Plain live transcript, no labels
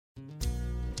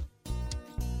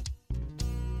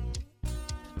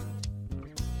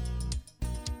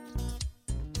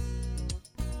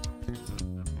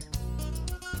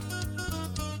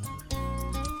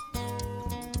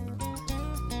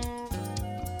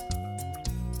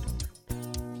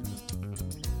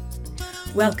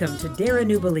Welcome to Dare a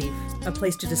New Belief, a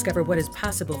place to discover what is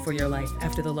possible for your life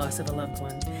after the loss of a loved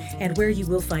one, and where you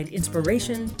will find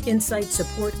inspiration, insight,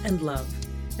 support, and love,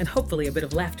 and hopefully a bit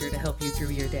of laughter to help you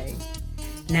through your day.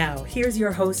 Now, here's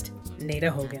your host,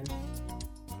 Nada Hogan.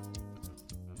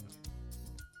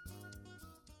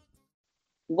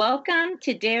 Welcome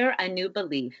to Dare a New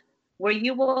Belief, where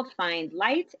you will find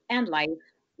light and life,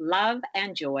 love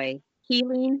and joy,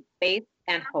 healing, faith,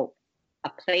 and hope. A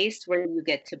place where you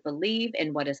get to believe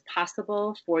in what is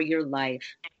possible for your life.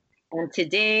 And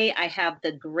today I have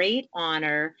the great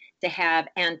honor to have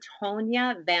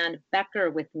Antonia Van Becker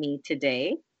with me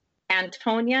today.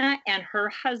 Antonia and her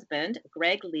husband,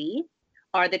 Greg Lee,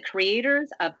 are the creators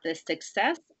of the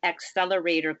Success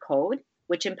Accelerator Code,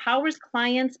 which empowers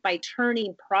clients by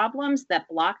turning problems that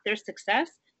block their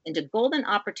success into golden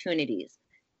opportunities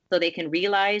so they can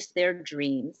realize their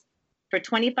dreams. For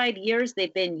 25 years,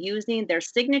 they've been using their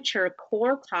signature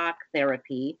core talk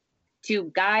therapy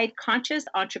to guide conscious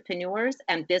entrepreneurs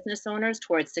and business owners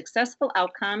towards successful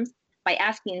outcomes by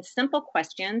asking simple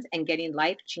questions and getting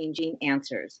life-changing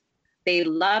answers. They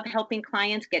love helping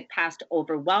clients get past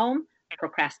overwhelm,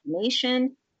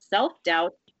 procrastination,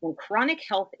 self-doubt, and chronic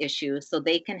health issues so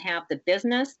they can have the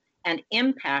business and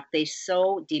impact they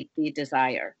so deeply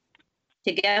desire.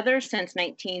 Together since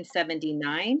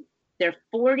 1979, their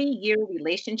 40-year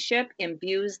relationship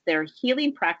imbues their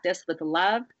healing practice with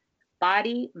love,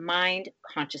 body, mind,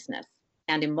 consciousness,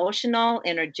 and emotional,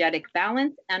 energetic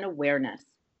balance and awareness.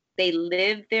 They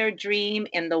live their dream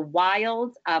in the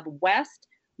wilds of West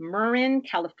Marin,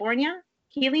 California,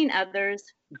 healing others,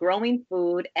 growing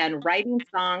food, and writing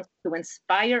songs to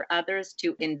inspire others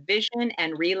to envision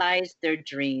and realize their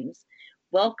dreams.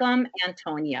 Welcome,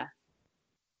 Antonia.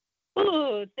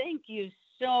 Oh, thank you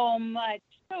so much.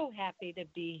 So happy to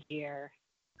be here.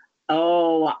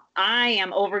 Oh, I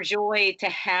am overjoyed to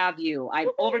have you. I'm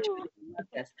overjoyed to love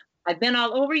this. I've been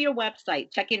all over your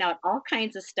website checking out all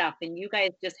kinds of stuff, and you guys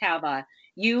just have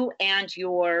you and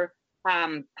your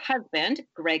husband,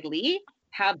 Greg Lee,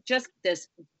 have just this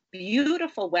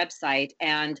beautiful website,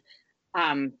 and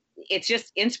it's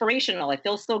just inspirational. I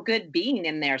feel so good being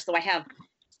in there. So I have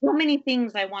so many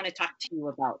things I want to talk to you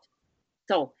about.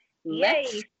 So Yay,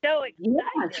 so excited.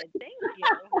 Yes. Thank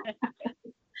you.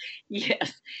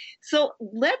 Yes. So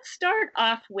let's start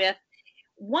off with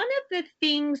one of the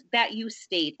things that you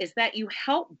state is that you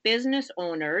help business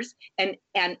owners, and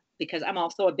because I'm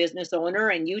also a business owner,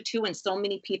 and you too, and so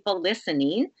many people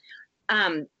listening,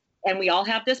 and we all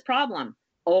have this problem: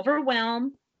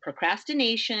 overwhelm,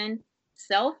 procrastination,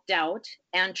 self-doubt,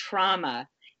 and trauma.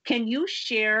 Can you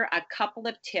share a couple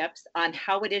of tips on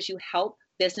how it is you help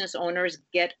business owners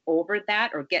get over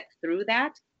that or get through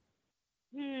that?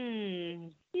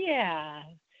 Yeah,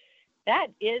 that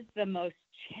is the most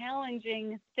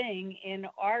challenging thing in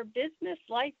our business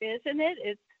life, isn't it?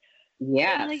 It's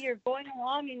suddenly you're going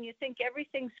along and you think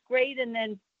everything's great, and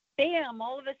then bam,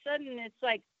 all of a sudden it's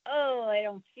like, oh, I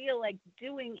don't feel like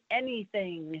doing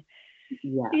anything.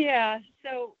 Yeah,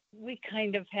 so we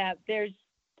kind of have, there's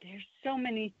so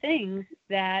many things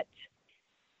that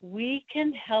we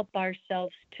can help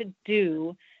ourselves to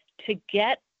do to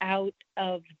get out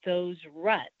of those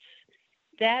ruts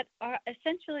that are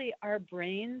essentially our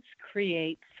brains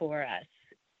create for us.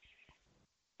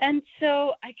 And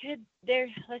so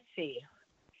let's see.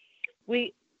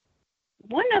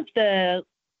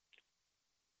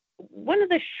 One of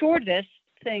the shortest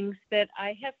things that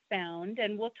I have found,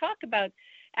 and we'll talk about,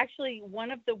 actually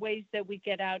one of the ways that we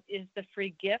get out is the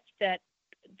free gift that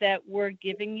we're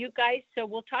giving you guys. So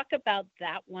we'll talk about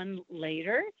that one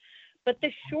later. But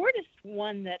the shortest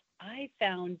one that I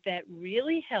found that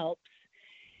really helps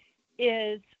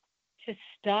is to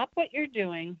stop what you're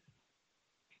doing,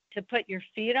 to put your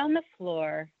feet on the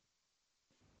floor,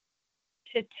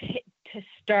 to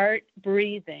start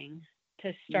breathing,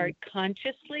 to start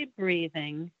consciously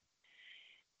breathing,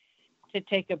 to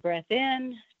take a breath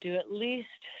in, do at least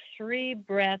 3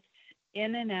 breaths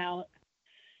in and out.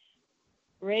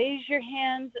 Raise your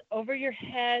hands over your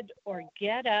head or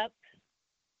get up,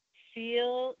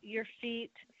 feel your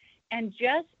feet, and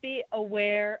just be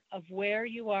aware of where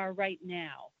you are right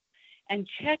now. And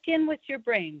check in with your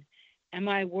brain. Am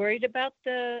I worried about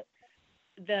the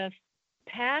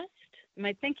past? Am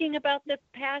I thinking about the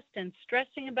past and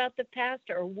stressing about the past,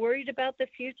 or worried about the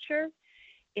future?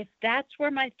 If that's where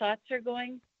my thoughts are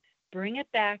going, bring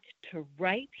it back to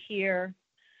right here,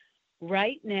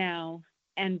 right now,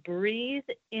 and breathe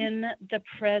in the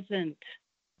present.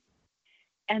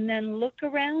 And then look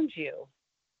around you.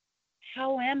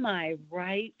 How am I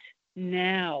right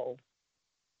now?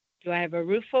 Do I have a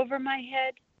roof over my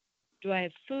head? Do I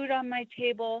have food on my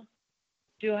table?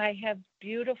 Do I have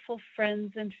beautiful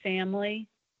friends and family?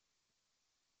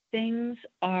 Things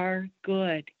are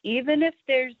good. Even if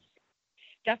there's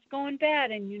stuff going bad,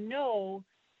 and you know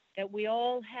that we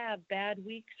all have bad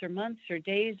weeks or months or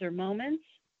days or moments,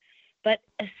 but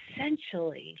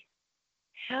essentially,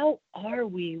 how are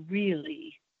we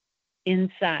really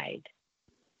inside?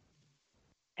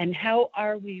 And how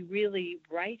are we really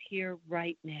right here,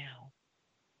 right now?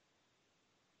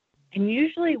 And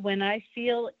usually when I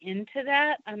feel into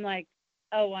that, I'm like,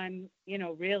 oh, I'm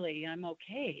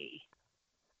okay.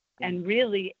 And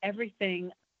really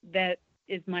everything that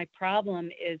is my problem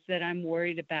is that I'm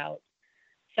worried about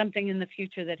something in the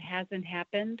future that hasn't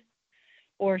happened,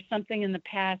 or something in the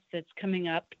past that's coming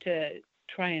up to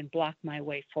try and block my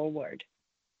way forward.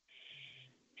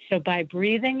 So by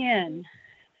breathing in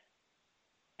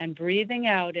and breathing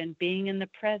out and being in the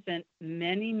present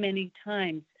many, many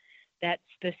times, that's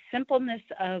the simpleness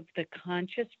of the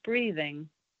conscious breathing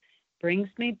brings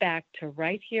me back to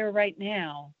right here, right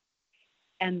now.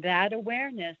 And that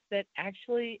awareness that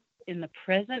actually in the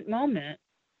present moment,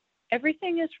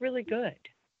 everything is really good.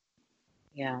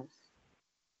 Yes.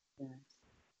 Yes.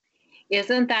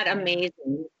 Isn't that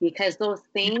amazing? Because those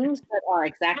things that are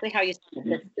exactly how you said,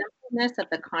 the simpleness of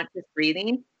the conscious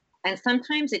breathing, and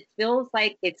sometimes it feels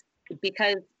like it's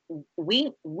because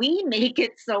we make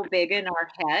it so big in our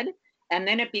head, and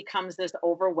then it becomes this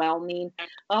overwhelming,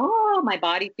 oh, my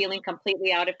body feeling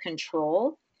completely out of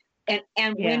control. And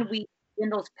when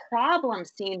those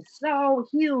problems seem so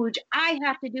huge, I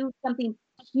have to do something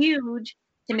huge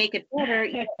to make it better.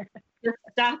 Just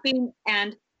stopping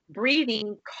and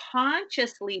breathing,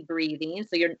 consciously breathing.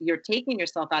 So you're taking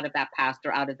yourself out of that past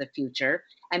or out of the future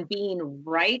and being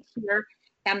right here.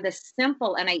 And the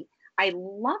simple, and I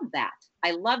love that.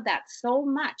 I love that so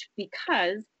much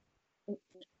because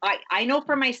I know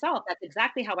for myself that's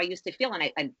exactly how I used to feel,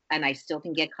 and I still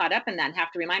can get caught up in that and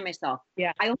have to remind myself,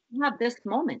 I only have this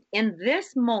moment. In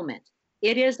this moment,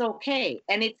 it is okay,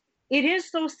 and it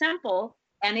is so simple,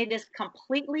 and it is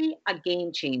completely a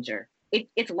game changer.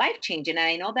 It's life changing, and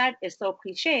I know that is so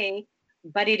cliche,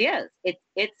 but it is.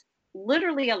 It's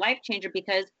literally a life changer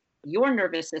because your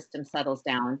nervous system settles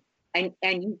down, and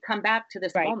you come back to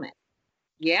this moment.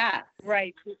 Yeah.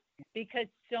 Right. Because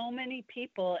so many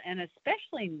people, and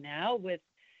especially now with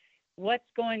what's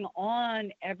going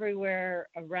on everywhere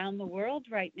around the world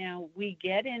right now, we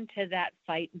get into that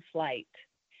fight and flight.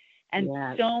 And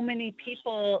so many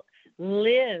people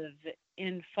live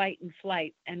in fight and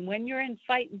flight. And when you're in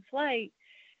fight and flight,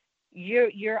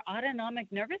 your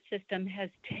autonomic nervous system has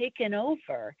taken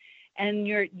over, and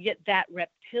that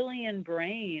reptilian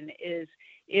brain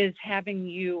is having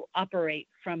you operate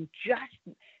from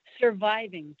just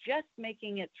surviving, just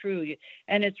making it through.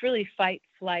 And it's really fight,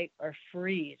 flight, or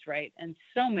freeze, right? And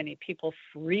so many people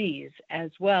freeze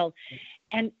as well.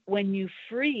 And when you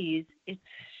freeze, it's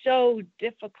so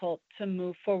difficult to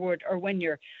move forward. Or when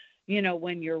you're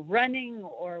running,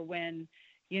 or when,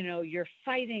 you're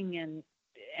fighting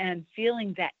and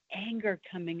feeling that anger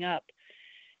coming up,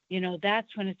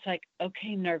 that's when it's like,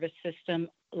 okay, nervous system,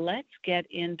 let's get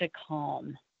into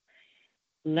calm.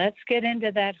 Let's get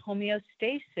into that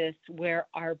homeostasis where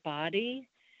our body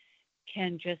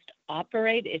can just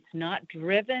operate. It's not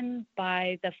driven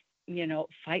by the,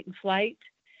 fight and flight.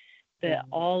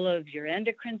 All of your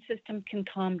endocrine system can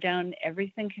calm down.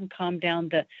 Everything can calm down.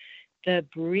 The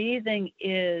breathing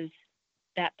is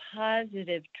that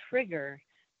positive trigger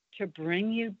to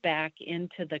bring you back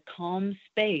into the calm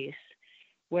space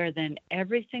where then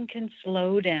everything can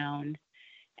slow down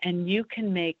and you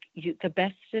can make the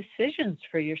best decisions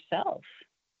for yourself.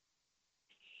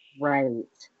 Right.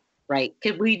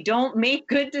 Because we don't make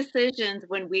good decisions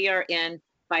when we are in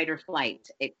fight or flight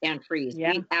and freeze.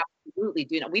 Yeah. We absolutely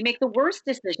do not. We make the worst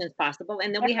decisions possible,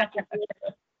 and then we have to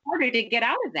work harder to get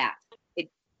out of that.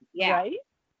 Right?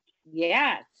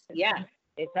 Yes.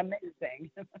 It's amazing.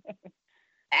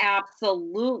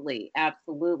 Absolutely.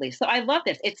 So I love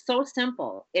this. It's so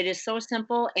simple. It is so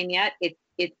simple, and yet it's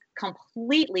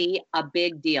completely a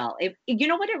big deal. You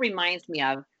know what it reminds me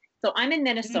of? So I'm in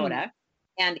Minnesota,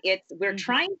 and we're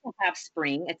trying to have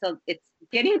spring. It's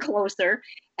getting closer,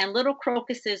 and little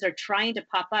crocuses are trying to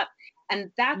pop up,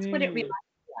 and that's what it reminds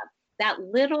me of.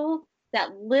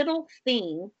 That little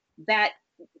thing that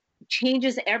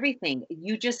changes everything.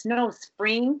 You just know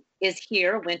spring is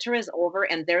here, winter is over,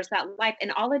 and there's that life.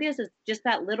 And all it is just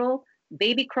that little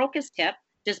baby crocus tip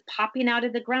just popping out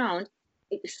of the ground.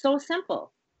 It's so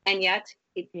simple, and yet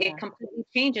it completely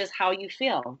changes how you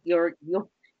feel. Your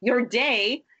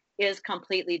day is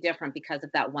completely different because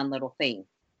of that one little thing.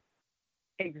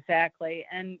 Exactly.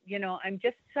 And, I'm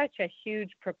just such a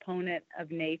huge proponent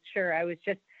of nature. I was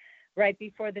just right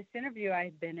before this interview, I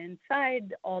had been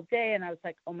inside all day and I was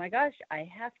like, oh my gosh, I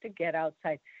have to get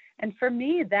outside. And for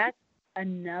me, that's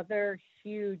another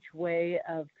huge way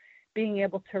of being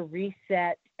able to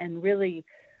reset and really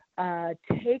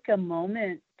take a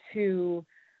moment to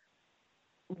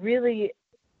really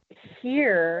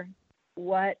hear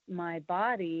what my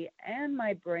body and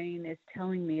my brain is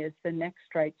telling me is the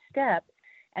next right step.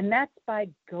 And that's by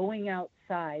going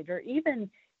outside, or even,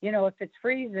 if it's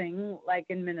freezing, like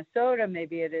in Minnesota,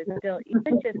 maybe it is still,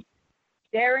 even just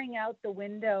staring out the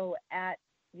window at,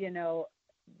 the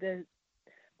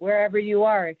wherever you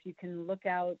are, if you can look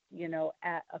out,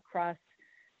 at across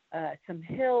some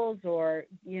hills, or,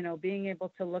 being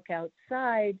able to look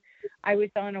outside. I was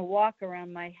on a walk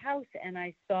around my house and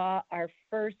I saw our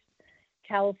first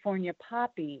California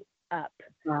poppy up.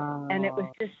 And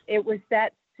it was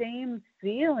that same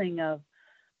feeling of,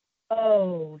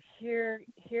 oh, here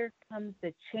comes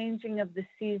the changing of the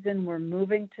season. We're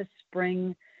moving to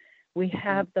spring. We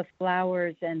have the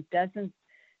flowers, and doesn't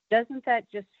that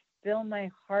just fill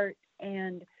my heart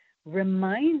and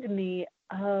remind me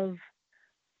of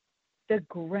the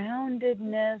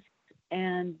groundedness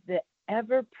and the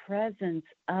ever presence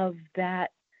of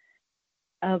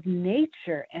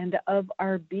nature and of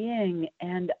our being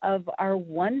and of our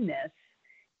oneness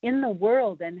in the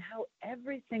world, and how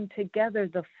everything together,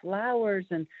 the flowers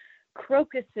and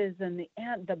crocuses and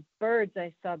the birds.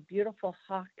 I saw beautiful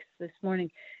hawks this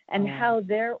morning, and how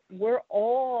we're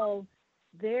all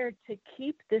there to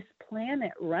keep this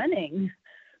planet running,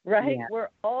 right? Yeah. We're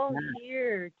all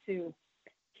here to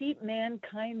keep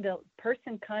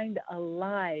personkind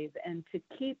alive, and to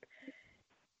keep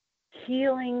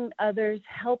healing others,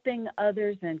 helping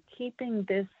others, and keeping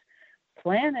this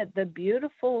planet, the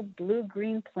beautiful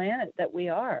blue-green planet that we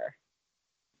are.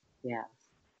 Yes.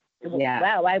 Yeah.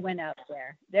 Wow, I went out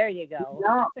there. There you go.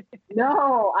 No,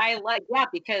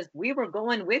 because we were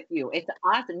going with you. It's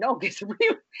awesome. No, because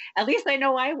at least I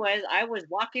know I was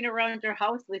walking around your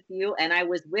house with you, and I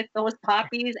was with those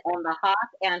poppies and the hawk,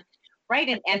 and right.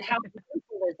 And how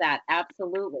beautiful is that?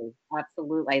 Absolutely.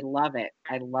 Absolutely. I love it.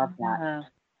 I love that.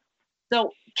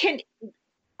 So can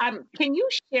you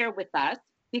share with us,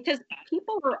 because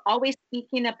people are always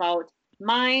speaking about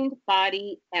mind,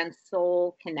 body, and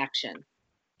soul connection.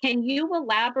 Can you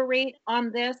elaborate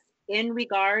on this in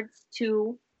regards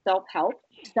to self-help?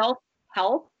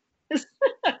 Self-help?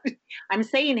 I'm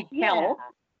saying health.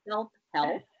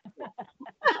 Self-help.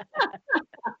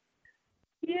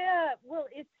 Yeah, well,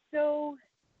 it's so,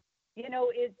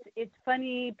 it's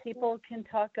funny. People can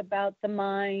talk about the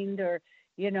mind, or,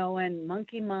 and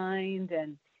monkey mind,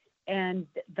 and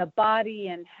the body,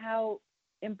 and how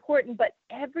important, but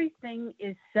everything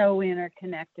is so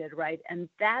interconnected, right? And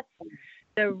that's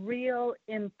the real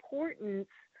importance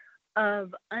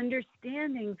of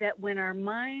understanding that when our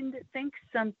mind thinks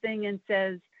something and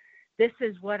says, this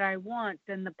is what I want,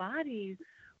 then the body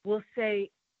will say,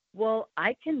 well,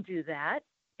 I can do that.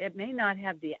 It may not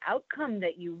have the outcome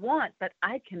that you want, but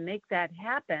I can make that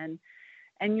happen.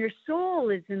 And your soul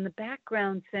is in the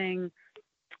background saying,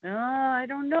 oh, I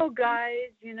don't know, guys,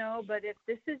 but if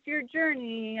this is your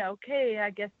journey, okay,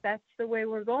 I guess that's the way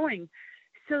we're going.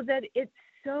 So that it's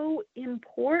so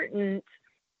important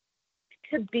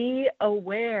to be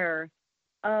aware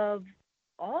of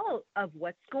all of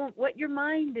what your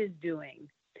mind is doing,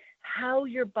 how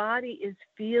your body is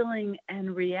feeling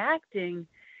and reacting,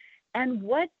 and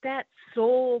what that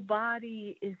soul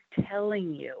body is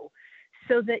telling you,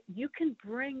 so that you can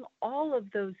bring all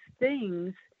of those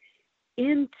things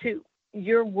into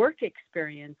your work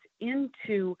experience,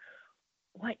 into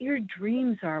what your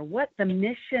dreams are, what the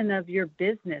mission of your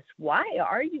business. Why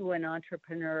are you an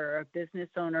entrepreneur or a business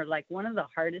owner? Like, one of the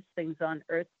hardest things on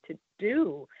earth to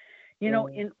do.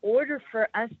 In order for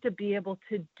us to be able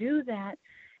to do that,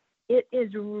 it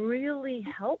is really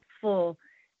helpful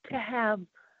to have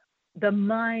the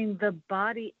mind, the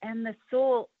body, and the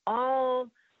soul all,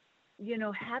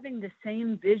 having the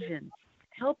same vision,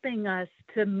 helping us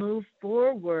to move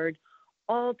forward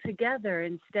all together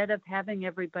instead of having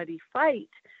everybody fight.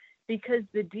 Because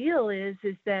the deal is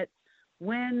that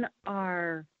when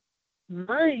our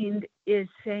mind is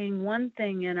saying one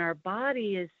thing and our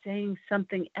body is saying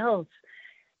something else,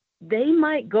 they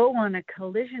might go on a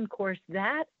collision course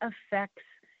that affects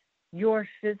your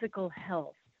physical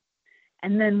health.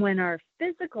 And then when our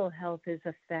physical health is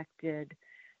affected,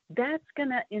 that's going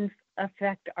to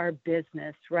affect our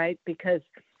business, right? Because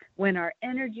when our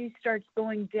energy starts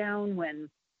going down, when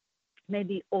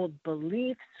maybe old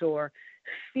beliefs or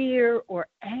fear or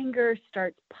anger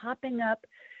starts popping up,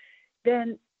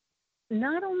 then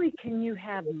not only can you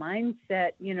have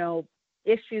mindset,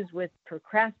 issues with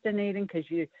procrastinating because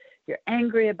you're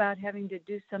angry about having to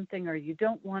do something or you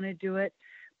don't want to do it,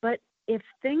 but if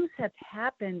things have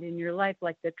happened in your life,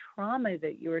 like the trauma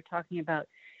that you were talking about,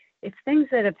 if things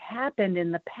that have happened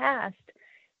in the past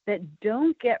that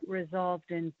don't get resolved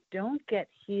and don't get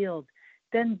healed,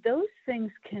 then those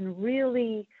things can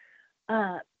really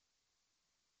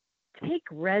take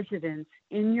residence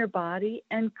in your body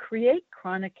and create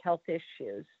chronic health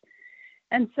issues.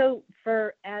 And so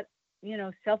at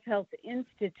Self-Health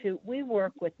Institute, we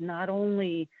work with not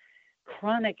only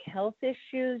chronic health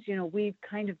issues, we've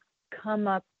kind of come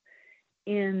up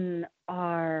in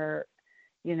our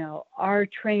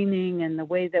training and the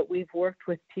way that we've worked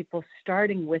with people,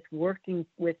 starting with working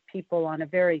with people on a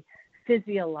very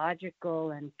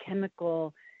physiological and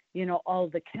chemical, all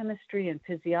the chemistry and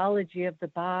physiology of the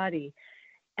body.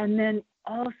 And then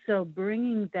also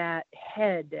bringing that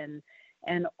head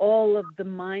and all of the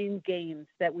mind games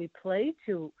that we play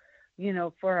to,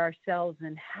 for ourselves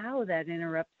and how that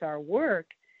interrupts our work,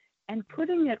 and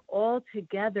putting it all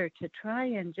together to try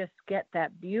and just get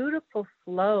that beautiful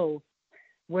flow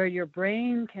where your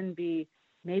brain can be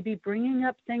maybe bringing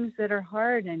up things that are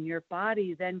hard, and your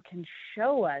body then can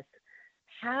show us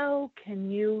how can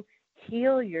you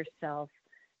heal yourself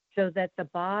so that the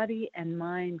body and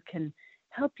mind can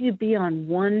help you be on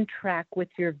one track with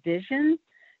your vision.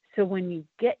 So when you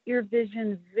get your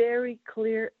vision very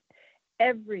clear,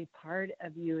 every part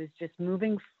of you is just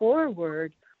moving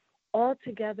forward all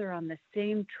together on the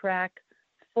same track,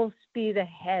 full speed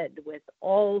ahead with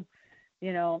all,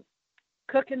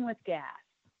 cooking with gas,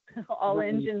 all right.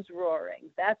 Engines roaring.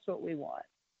 That's what we want.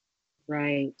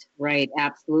 Right,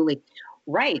 absolutely.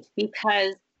 Right,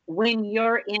 because when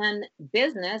you're in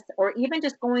business or even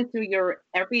just going through your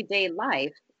everyday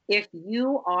life, if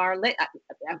you are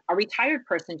a retired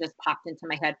person just popped into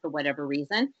my head for whatever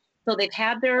reason. So they've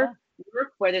had their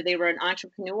work, whether they were an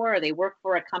entrepreneur or they work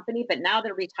for a company, but now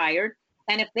they're retired.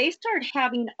 And if they start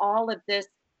having all of this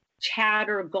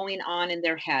chatter going on in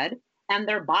their head and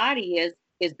their body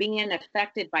is being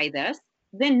affected by this,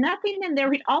 then nothing in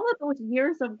their, all of those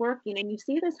years of working, and you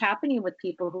see this happening with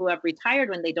people who have retired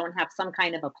when they don't have some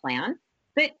kind of a plan,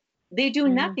 but they do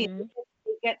nothing. Mm-hmm.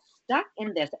 They get stuck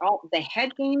in this, all the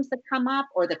head games that come up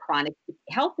or the chronic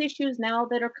health issues now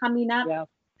that are coming up,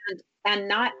 and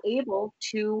not able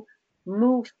to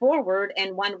move forward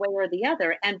in one way or the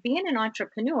other. And being an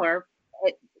entrepreneur,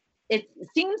 it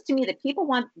seems to me that people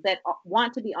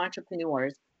want to be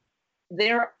entrepreneurs,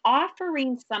 they're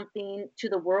offering something to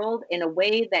the world in a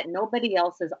way that nobody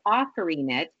else is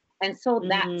offering it. And so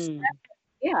that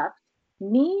gift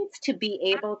needs to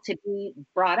be able to be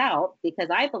brought out, because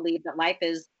I believe that life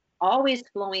is always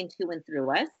flowing to and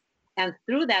through us. And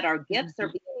through that, our gifts are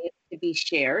being able to be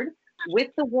shared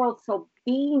with the world. So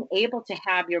being able to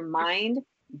have your mind,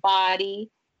 body,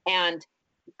 and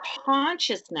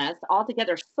consciousness,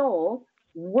 altogether soul,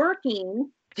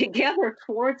 working together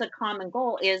towards a common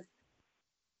goal is,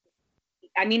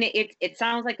 I mean, it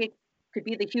sounds like it could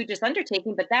be the hugest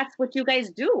undertaking, but that's what you guys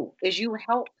do, is you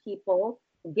help people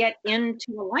get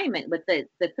into alignment with the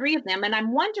three of them. And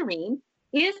I'm wondering,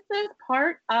 is this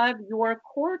part of your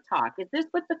core talk? Is this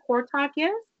what the core talk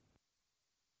is?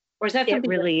 Or is that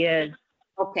something? It really is.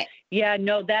 Okay. Yeah,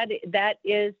 no, that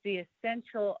is the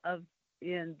essential of,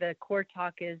 the core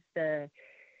talk is the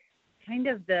kind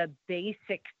of the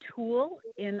basic tool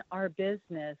in our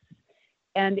business.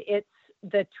 And it's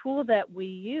the tool that we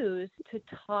use to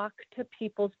talk to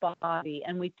people's body,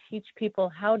 and we teach people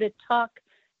how to talk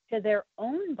to their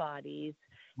own bodies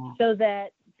so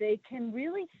that they can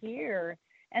really hear.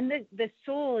 And the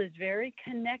soul is very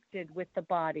connected with the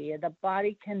body. The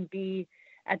body can be,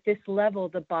 at this level,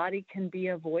 the body can be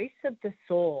a voice of the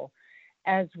soul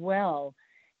as well.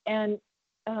 And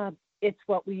it's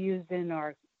what we use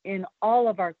in all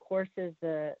of our courses,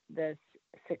 the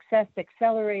Success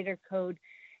Accelerator Code.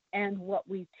 And what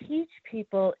we teach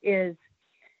people is,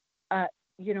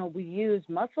 we use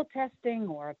muscle testing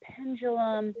or a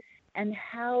pendulum, and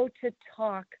how to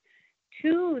talk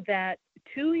to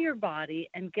your body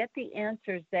and get the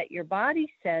answers that your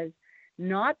body says,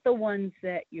 not the ones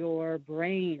that your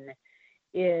brain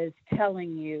is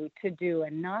telling you to do,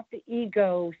 and not the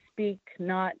ego speak,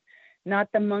 not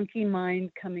the monkey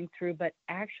mind coming through, but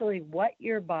actually what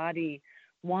your body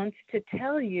wants to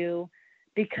tell you.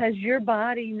 Because your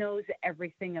body knows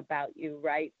everything about you,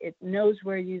 right? It knows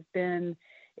where you've been.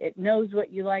 It knows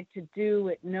what you like to do.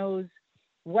 It knows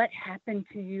what happened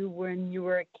to you when you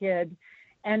were a kid.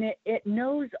 And it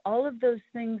knows all of those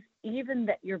things, even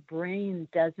that your brain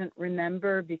doesn't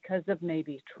remember because of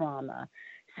maybe trauma.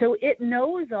 So it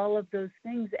knows all of those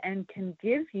things and can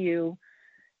give you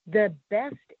the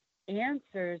best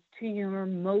answers to your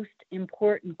most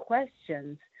important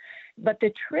questions. But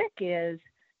the trick is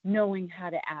knowing how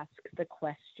to ask the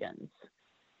questions.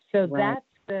 So Right. that's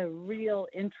the real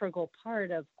integral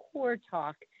part of Core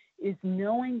Talk, is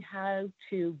knowing how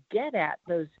to get at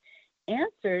those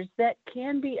answers that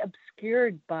can be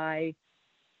obscured by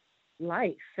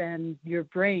life and your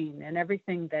brain and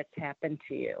everything that's happened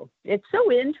to you. It's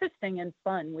so interesting and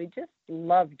fun. We just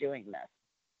love doing this.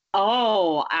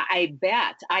 Oh, I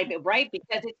bet. Right,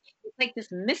 because it's like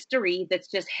this mystery that's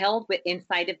just held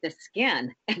inside of the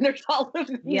skin, and there's all of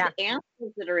these Yeah.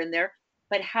 answers that are in there,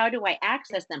 but how do I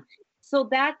access them? So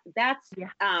that's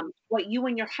Yeah. what you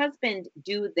and your husband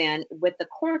do then with the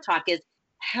Core Talk is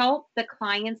help the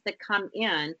clients that come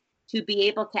in to be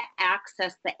able to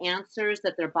access the answers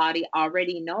that their body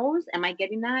already knows. Am I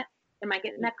getting that? Am I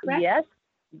getting that correct? Yes,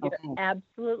 you're Okay.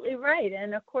 absolutely right.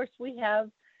 And of course, we have,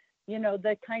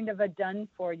 the kind of a done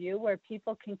for you where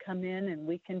people can come in and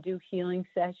we can do healing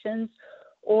sessions,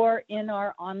 or in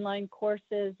our online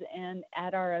courses and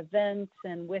at our events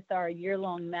and with our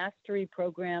year-long mastery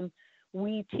program,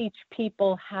 we teach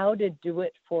people how to do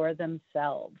it for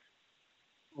themselves.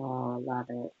 Oh, love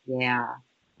it. Yeah.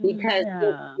 Because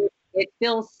Yeah. it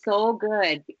feels so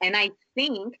good. And I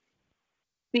think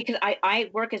because I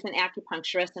work as an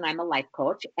acupuncturist and I'm a life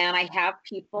coach, and I have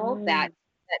people Mm. that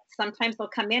sometimes they'll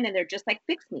come in and they're just like,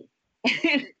 fix me.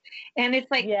 And it's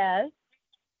like, Yes.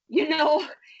 you know,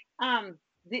 um,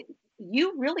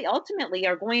 you really ultimately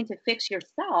are going to fix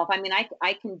yourself. I mean,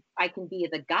 I can be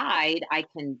the guide, I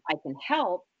can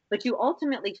help, but you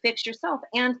ultimately fix yourself.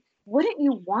 And wouldn't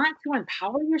you want to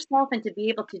empower yourself and to be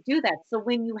able to do that? So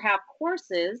when you have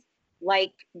courses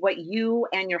like what you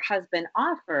and your husband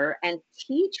offer and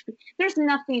teach, there's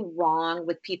nothing wrong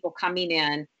with people coming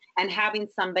in and having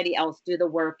somebody else do the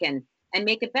work and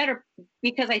make it better,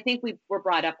 because I think we were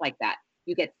brought up like that.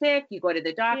 You get sick, you go to Yeah.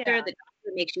 the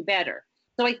doctor makes you better.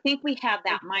 So I think we have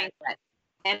that Exactly. mindset,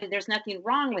 and there's nothing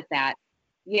wrong with Exactly. that.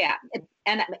 Yeah,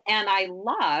 and I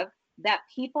love that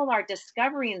people are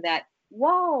discovering that,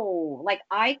 whoa, like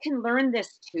I can learn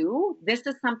this too. This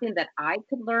is something that I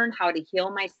could learn how to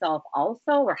heal myself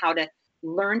also, or how to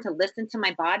learn to listen to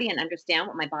my body and understand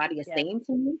what my body is Yes. saying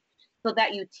to me. So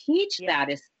that you teach Yes. that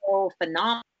is so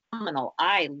phenomenal.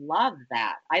 I love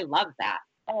that. I love that.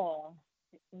 Oh,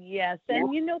 yes. Yeah. And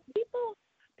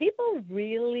people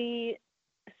really,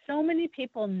 so many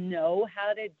people know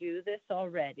how to do this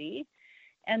already.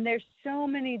 And there's so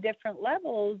many different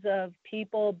levels of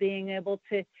people being able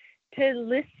to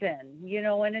listen,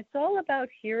 and it's all about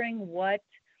hearing what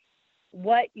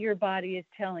your body is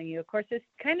telling you. Of course, it's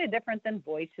kind of different than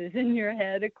voices in your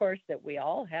head, of course, that we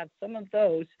all have some of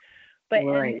those. But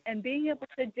Right. and being able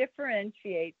to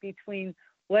differentiate between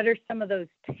what are some of those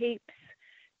tapes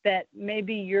that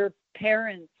maybe your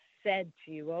parents said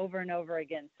to you over and over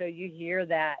again. So you hear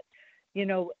that,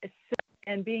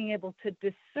 and being able to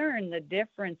discern the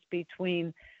difference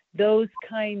between those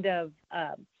kind of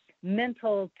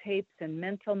mental tapes and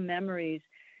mental memories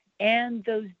and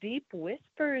those deep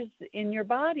whispers in your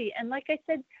body. And like I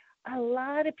said, a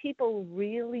lot of people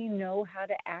really know how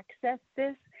to access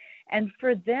this. And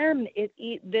for them,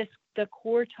 the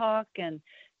Core Talk and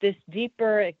this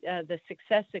deeper, the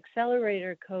Success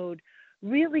Accelerator Code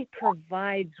really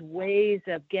provides ways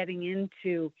of getting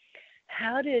into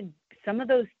how to, some of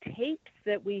those tapes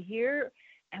that we hear,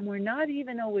 and we're not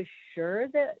even always sure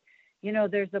that,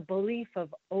 there's a belief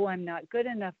of, oh, I'm not good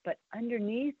enough, but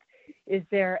underneath, is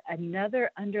there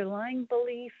another underlying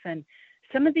belief? And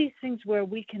some of these things where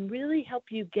we can really help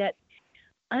you get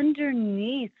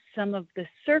underneath some of the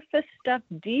surface stuff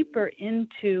deeper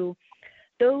into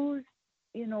those,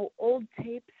 old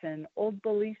tapes and old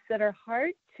beliefs that are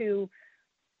hard to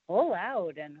pull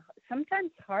out, and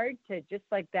sometimes hard to, just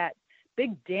like that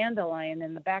big dandelion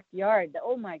in the backyard.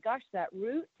 Oh my gosh, that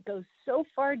root goes so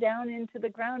far down into the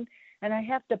ground, and I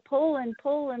have to pull and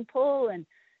pull and pull, and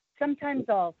sometimes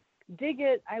I'll dig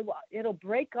it, it'll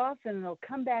break off and it'll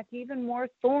come back even more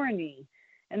thorny,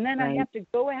 and then I Right. have to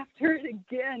go after it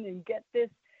again and get this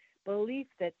belief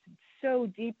that's so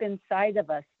deep inside of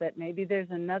us that maybe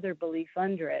there's another belief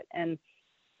under it. And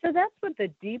so that's what the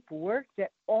deep work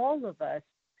that all of us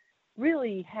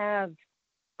really have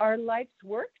our life's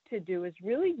work to do, is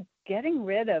really getting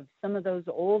rid of some of those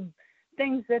old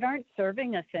things that aren't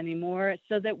serving us anymore,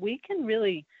 so that we can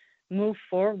really move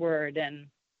forward and,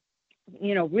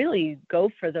 really go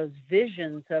for those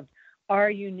visions of our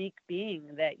unique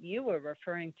being that you were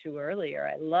referring to earlier.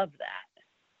 I love that.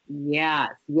 Yes,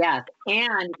 yes.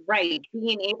 And right,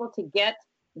 being able to get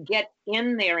get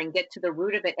in there and get to the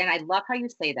root of it. And I love how you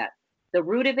say that, the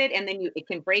root of it, and then it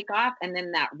can break off, and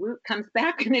then that root comes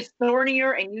back and it's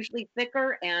thornier and usually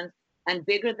thicker and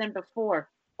bigger than before.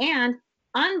 And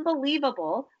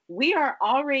unbelievable, we are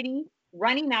already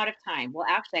running out of time. Well,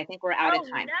 actually, I think we're out of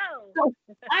time. No. So,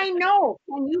 I know.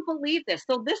 Can you believe this?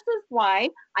 So this is why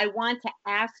I want to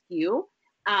ask you,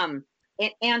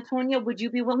 Antonia, would you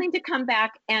be willing to come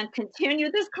back and continue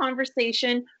this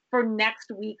conversation for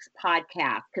next week's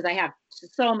podcast? Because I have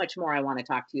so much more I want to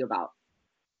talk to you about.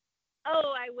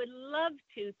 Oh, I would love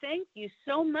to. Thank you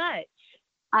so much.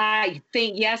 I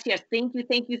think, yes. Thank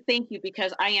you,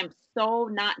 because I am so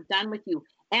not done with you.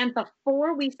 And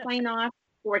before we sign off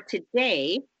for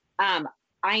today,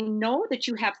 I know that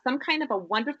you have some kind of a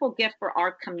wonderful gift for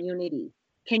our community.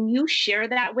 Can you share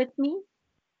that with me?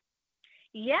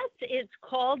 Yes, it's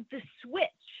called The Switch,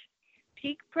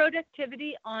 Peak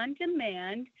Productivity on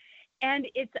Demand. And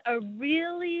it's a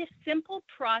really simple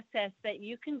process that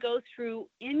you can go through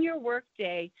in your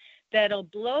workday that'll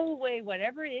blow away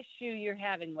whatever issue you're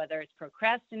having, whether it's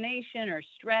procrastination or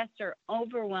stress or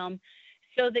overwhelm,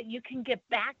 so that you can get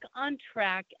back on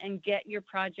track and get your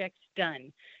projects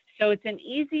done. So it's an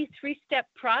easy 3-step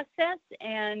process,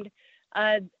 and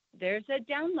there's a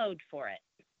download for it.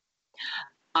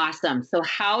 Awesome. So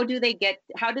how do the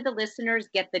listeners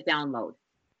get the download?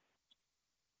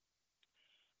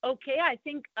 Okay, I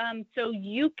think so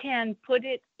you can put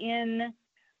it in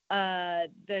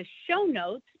the show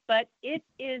notes, but it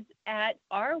is at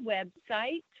our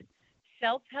website,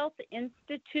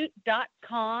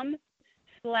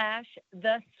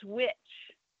 selfhealthinstitute.com/theswitch.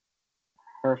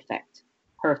 Perfect.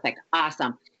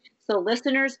 Awesome. So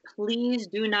listeners, please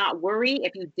do not worry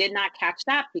if you did not catch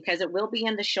that, because it will be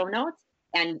in the show notes.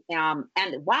 And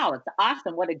wow, it's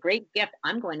awesome. What a great gift.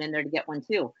 I'm going in there to get one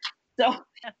too. So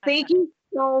thank you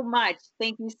so much.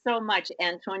 Thank you so much,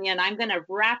 Antonia. And I'm going to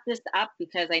wrap this up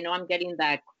because I know I'm getting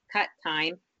that cut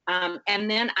time. And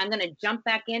then I'm going to jump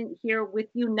back in here with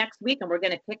you next week, and we're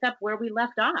going to pick up where we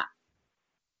left off.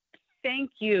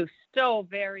 Thank you. So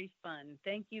very fun.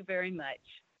 Thank you very much.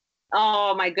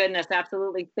 Oh, my goodness.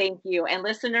 Absolutely. Thank you. And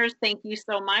listeners, thank you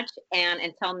so much. And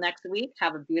until next week,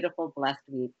 have a beautiful, blessed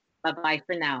week. Bye-bye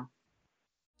for now.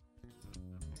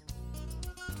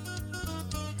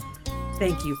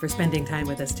 Thank you for spending time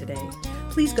with us today.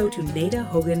 Please go to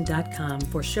nadahogan.com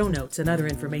for show notes and other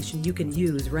information you can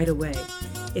use right away.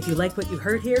 If you like what you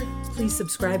heard here, please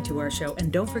subscribe to our show,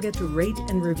 and don't forget to rate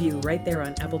and review right there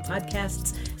on Apple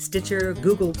Podcasts, Stitcher,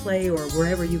 Google Play, or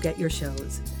wherever you get your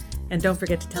shows. And don't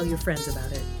forget to tell your friends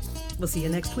about it. We'll see you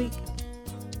next week.